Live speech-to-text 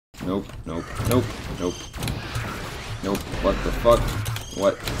Nope, nope, nope, nope. Nope, what the fuck?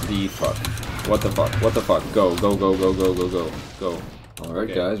 What the fuck? What the fuck? What the fuck? Go, go, go, go, go, go, go, go.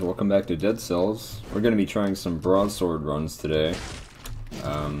 Alright guys, welcome back to Dead Cells. We're gonna be trying some broadsword runs today.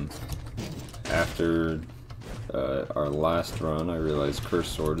 After our last run, I realized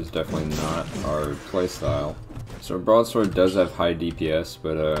Cursed Sword is definitely not our playstyle. So broadsword does have high DPS,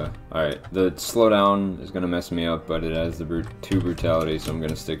 but alright, the slowdown is gonna mess me up, but it has the 2 brutality, so I'm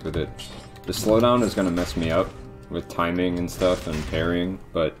gonna stick with it. The slowdown is gonna mess me up with timing and stuff and parrying,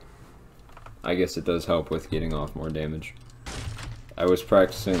 but I guess it does help with getting off more damage. I was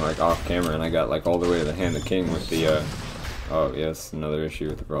practicing like off camera and I got like all the way to the Hand of King with the oh yes, another issue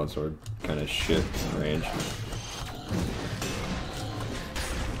with the broadsword. Kinda shit range.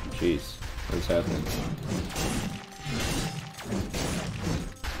 Jeez, what is happening?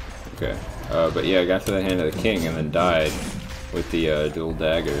 Okay. But yeah, I got to the Hand of the King and then died with the dual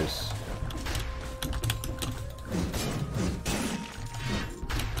daggers.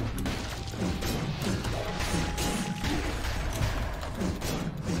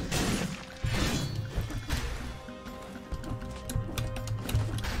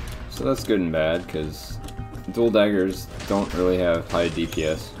 So that's good and bad, because dual daggers don't really have high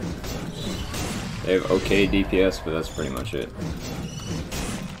DPS. They have okay DPS, but that's pretty much it.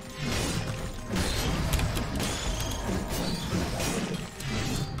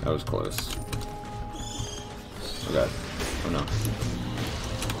 That was close. Oh god. Oh no.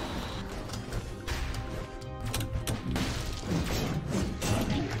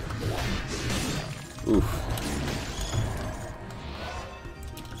 Oof.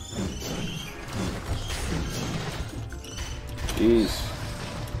 Jeez.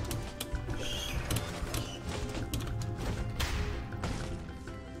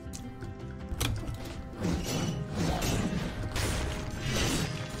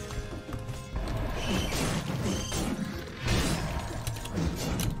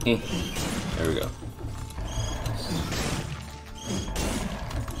 There we go.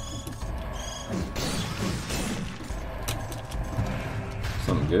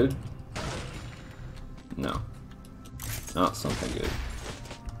 Something good? No. Not something good.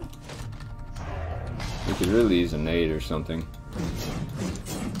 We could really use a nade or something.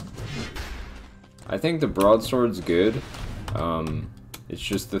 I think the broadsword's good. It's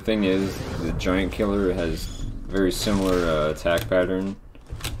just the thing is, the giant killer has very similar attack pattern,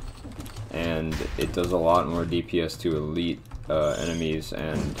 and it does a lot more DPS to elite enemies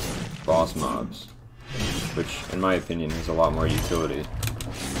and boss mobs, which, in my opinion, has a lot more utility.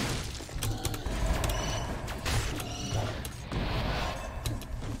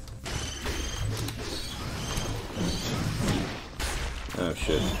 Oh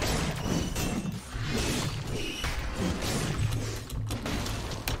shit.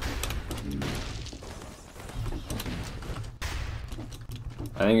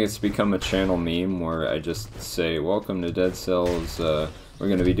 I think it's become a channel meme where I just say, welcome to Dead Cells, we're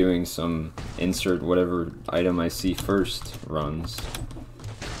going to be doing some insert whatever item I see first runs.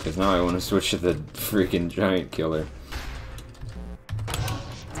 Because now I want to switch to the freaking giant killer.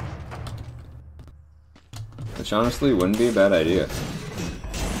 Which honestly wouldn't be a bad idea.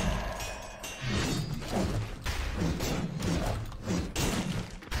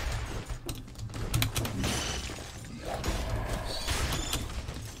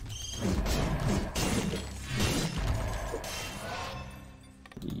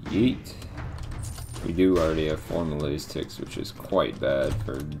 Yeet. We do already have 4 malaise ticks, which is quite bad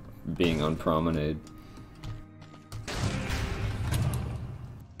for being on promenade.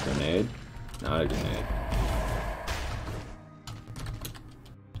 Grenade? Not a grenade.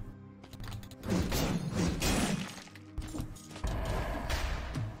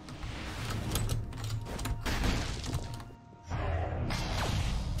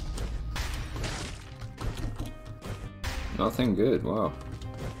 Nothing good, wow.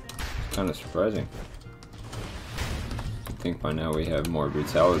 Kind of surprising. I think by now we have more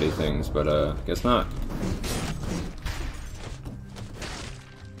brutality things, but guess not.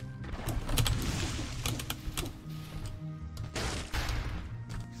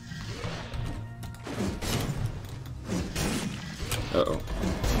 Uh-oh.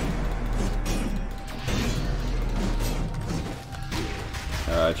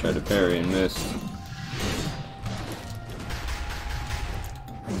 I tried to parry and missed.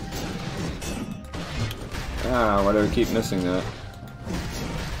 Ah, why do I keep missing that?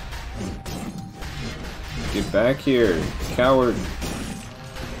 Get back here, coward!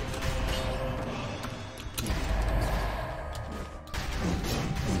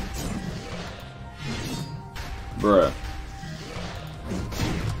 Bruh.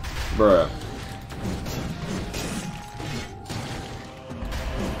 Bruh.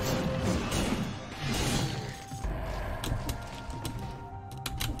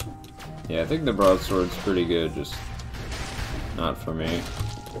 Yeah, I think the broadsword's pretty good, just not for me.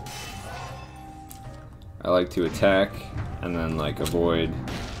 I like to attack and then like avoid,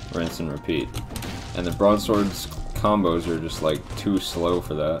 rinse and repeat. And the broadsword's combos are just like too slow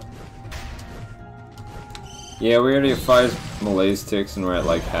for that. Yeah, we already have 5 malaise ticks and we're at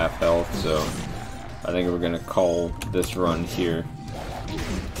like half health, so I think we're gonna call this run here.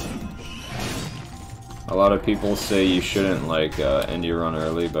 A lot of people say you shouldn't like end your run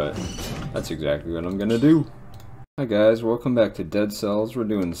early, but that's exactly what I'm gonna do. Hi guys, welcome back to Dead Cells. We're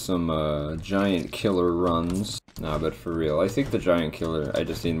doing some giant killer runs. Nah, but for real, I think the giant killer I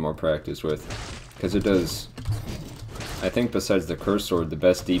just need more practice with, because it does, I think besides the curse sword, the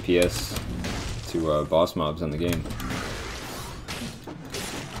best DPS to boss mobs in the game.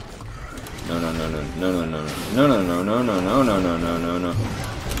 No no no no no no no no no no no no no no no no no no.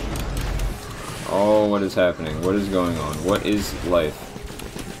 Oh, what is happening? What is going on? What is life?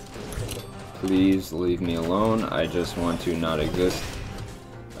 Please leave me alone. I just want to not exist.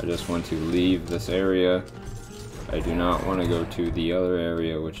 I just want to leave this area. I do not want to go to the other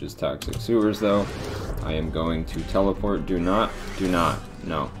area, which is toxic sewers, though. I am going to teleport. Do not,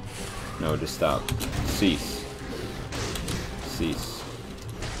 no. No, just stop. Cease. Cease.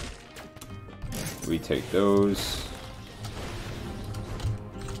 We take those.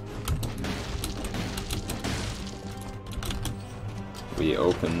 We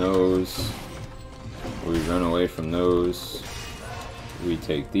open those. We run away from those. We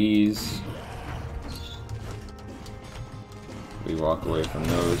take these. We walk away from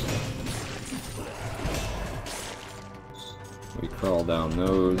those. We crawl down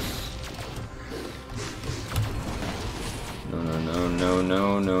those. No, no, no, no,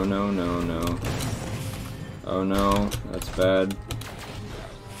 no, no, no, no, no. Oh no, that's bad.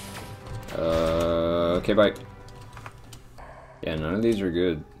 Okay, bye. Yeah, none of these are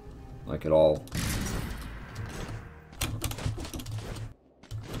good. Like, at all.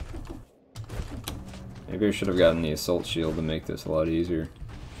 Maybe I should have gotten the assault shield to make this a lot easier.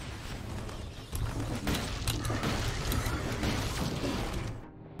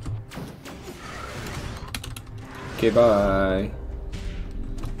 Okay, bye.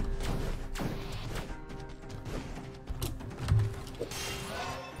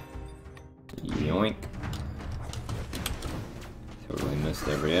 Yoink. Totally missed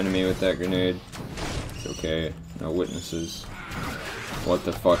every enemy with that grenade. It's okay. No witnesses. What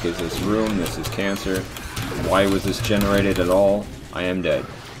the fuck is this room? This is cancer. Why was this generated at all? I am dead.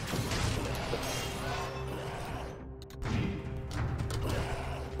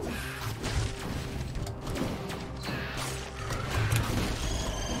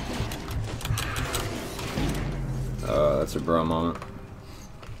 That's a bro moment.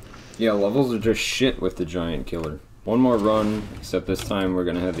 Yeah, levels are just shit with the giant killer. One more run, except this time we're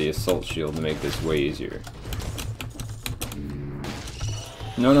gonna have the assault shield to make this way easier.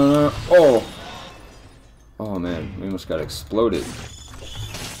 No, no, no. Oh! Oh man, we almost got exploded.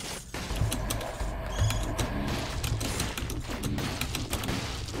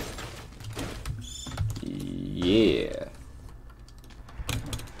 Yeah.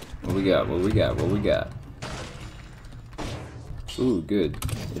 What we got? What we got? What we got? Ooh, good.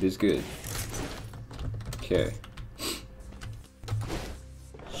 It is good. Okay.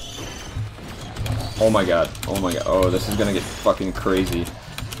 Oh my god. Oh my god. Oh, this is gonna get fucking crazy.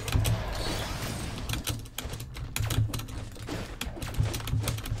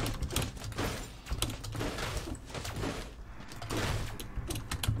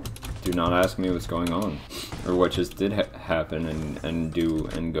 Do not ask me what's going on. Or what just did happen and do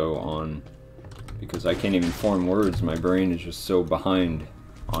and go on. Because I can't even form words. My brain is just so behind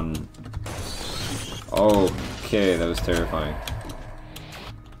on... Okay, that was terrifying.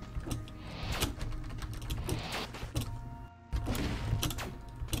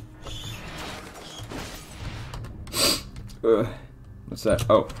 What's that?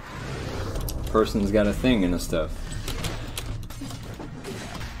 Oh. Person's got a thing and stuff.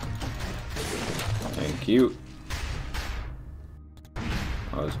 Thank you.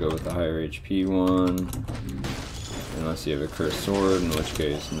 Always go with the higher HP one. Unless you have a cursed sword, in which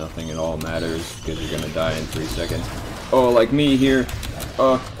case nothing at all matters because you're gonna die in 3 seconds. Oh, like me here.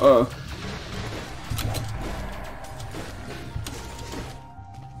 Alright.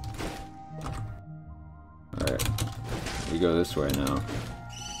 We go this way now.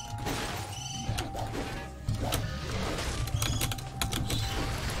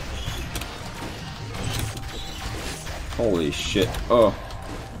 Holy shit. Oh.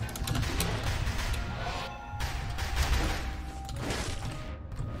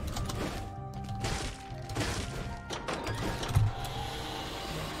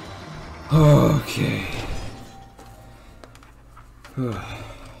 Okay.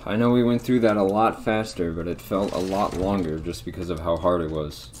 I know we went through that a lot faster, but it felt a lot longer just because of how hard it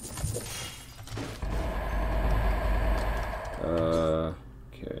was.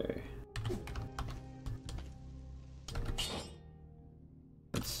 Okay.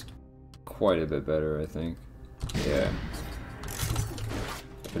 That's quite a bit better, I think. Yeah.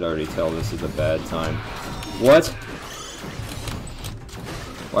 I could already tell this is a bad time. What?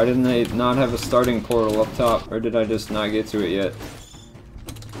 Why didn't they not have a starting portal up top? Or did I just not get to it yet?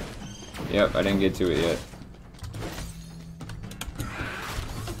 Yep, I didn't get to it yet.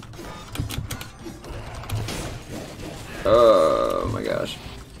 Oh my gosh.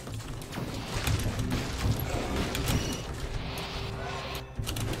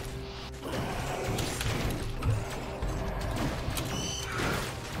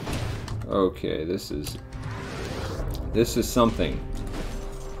 Okay, this is something.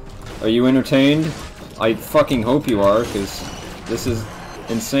 Are you entertained? I fucking hope you are, because this is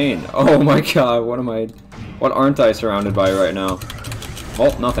insane. Oh my god, what aren't I surrounded by right now?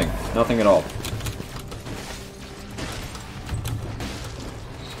 Well, nothing. Nothing at all.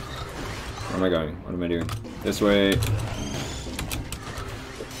 Where am I going? What am I doing? This way.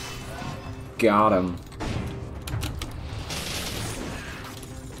 Got him.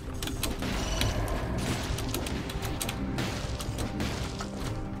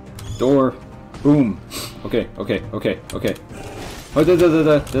 Door. Boom. Okay, okay, okay, okay. Oh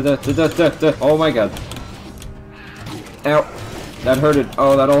my god. Ow. That hurted.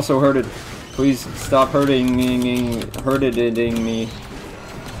 Oh, that also hurted. Please stop hurting me. Hurting me.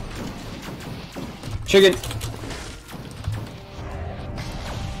 Chicken.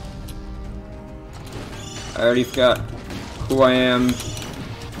 I already forgot who I am.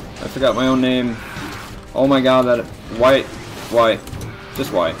 I forgot my own name. Oh my god, that... Why? Why?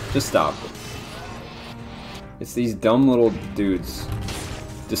 Just why? Just stop. It's these dumb little dudes.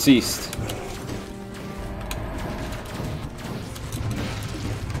 Deceased.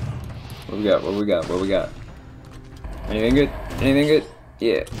 What we got? What we got? What we got? Anything good? Anything good?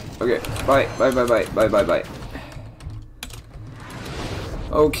 Yeah. Okay. Bye. Bye. Bye. Bye. Bye. Bye. Bye.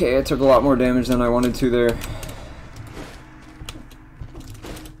 Okay, I took a lot more damage than I wanted to there.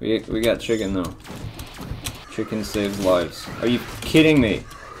 We got chicken though. Chicken saves lives. Are you kidding me?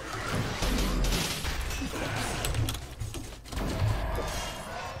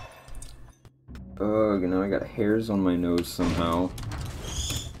 Ugh, now I got hairs on my nose somehow.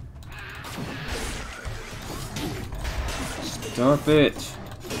 Stop it!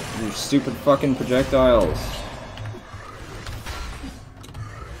 You stupid fucking projectiles.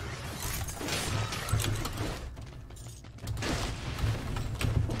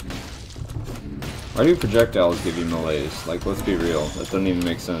 Why do projectiles give you malaise? Like, let's be real. That doesn't even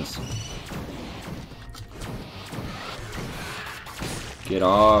make sense. Get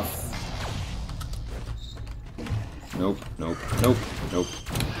off. Nope, nope, nope, nope.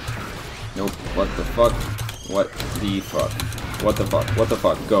 Nope, what the fuck? What the fuck? What the fuck? What the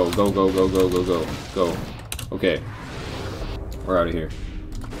fuck? Go, go, go, go, go, go, go, go. Okay. We're out of here.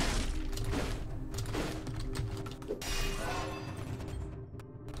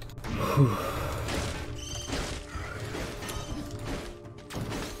 Whew.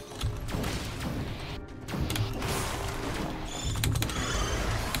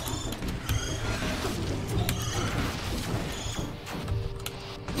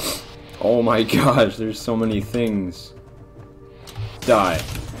 Oh my gosh, there's so many things. Die.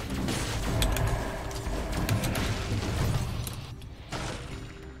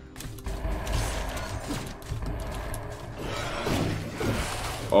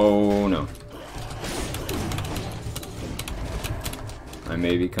 Oh no. I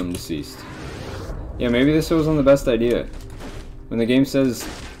may become deceased. Yeah, maybe this wasn't the best idea. When the game says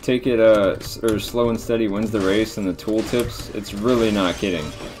take it or slow and steady wins the race and the tooltips, it's really not kidding.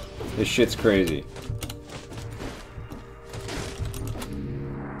 This shit's crazy.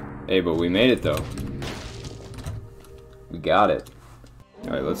 Hey, but we made it though. We got it.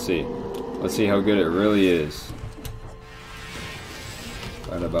 Alright, let's see. Let's see how good it really is.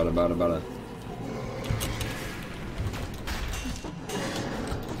 Bada bada bada bada.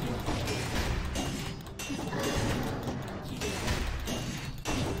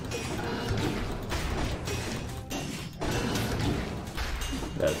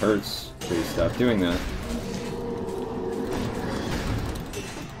 That hurts. Please stop doing that.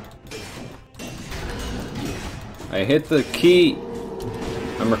 I hit the key!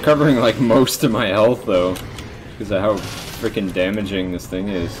 I'm recovering like most of my health though, because of how freaking damaging this thing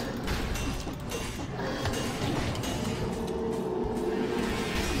is.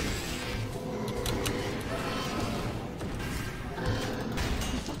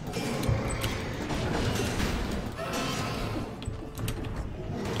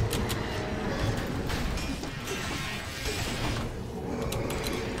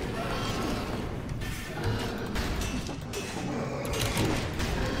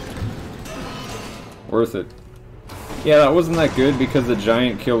 Worth it. Yeah, that wasn't that good because the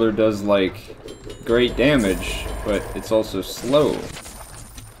giant killer does, like, great damage, but it's also slow.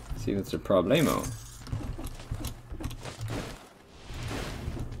 See, that's a problemo.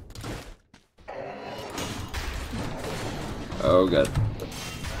 Oh god.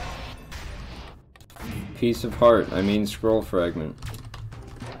 Piece of heart, I mean scroll fragment.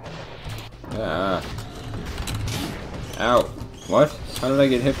 Ah. Ow. What? How did I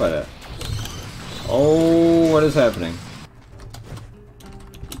get hit by that? Oh, what is happening?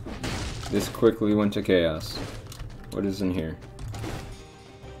 This quickly went to chaos. What is in here?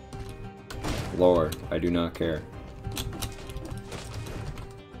 Lore, I do not care.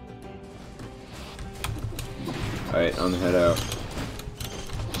 Alright, I'm gonna head out.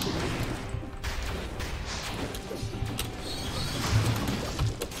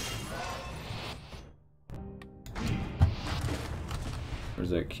 Where's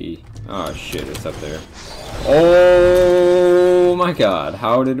that key? Oh shit, it's up there. Oh my god,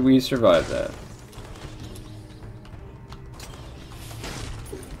 how did we survive that?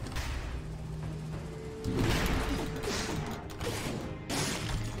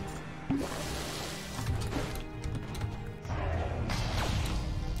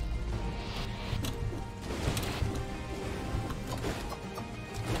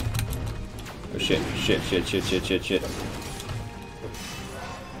 Oh shit, shit.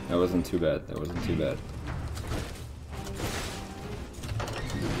 That wasn't too bad, that wasn't too bad.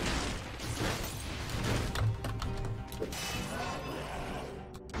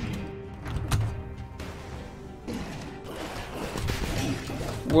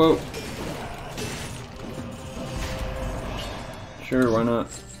 Whoa. Sure, why not?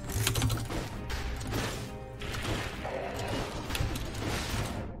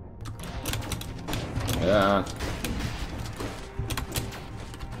 Yeah.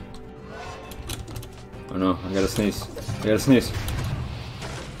 Oh no, I gotta sneeze. I gotta sneeze.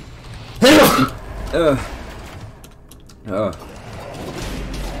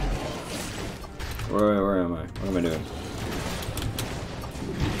 Where am I? What am I doing?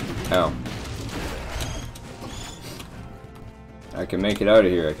 Ow. I can make it out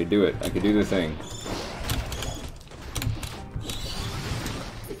of here. I could do it. I could do the thing.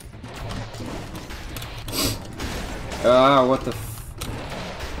 Ah, what the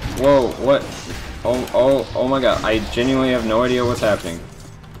f— whoa, what? Oh my god. I genuinely have no idea what's happening.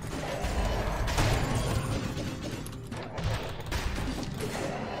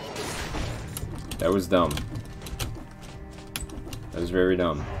 That was dumb. That was very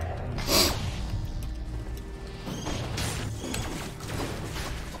dumb.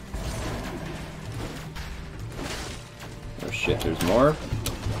 Oh shit, there's more?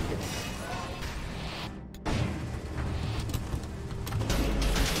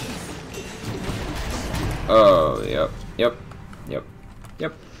 Oh, yep.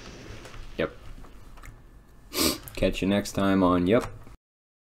 Catch you next time on Yep.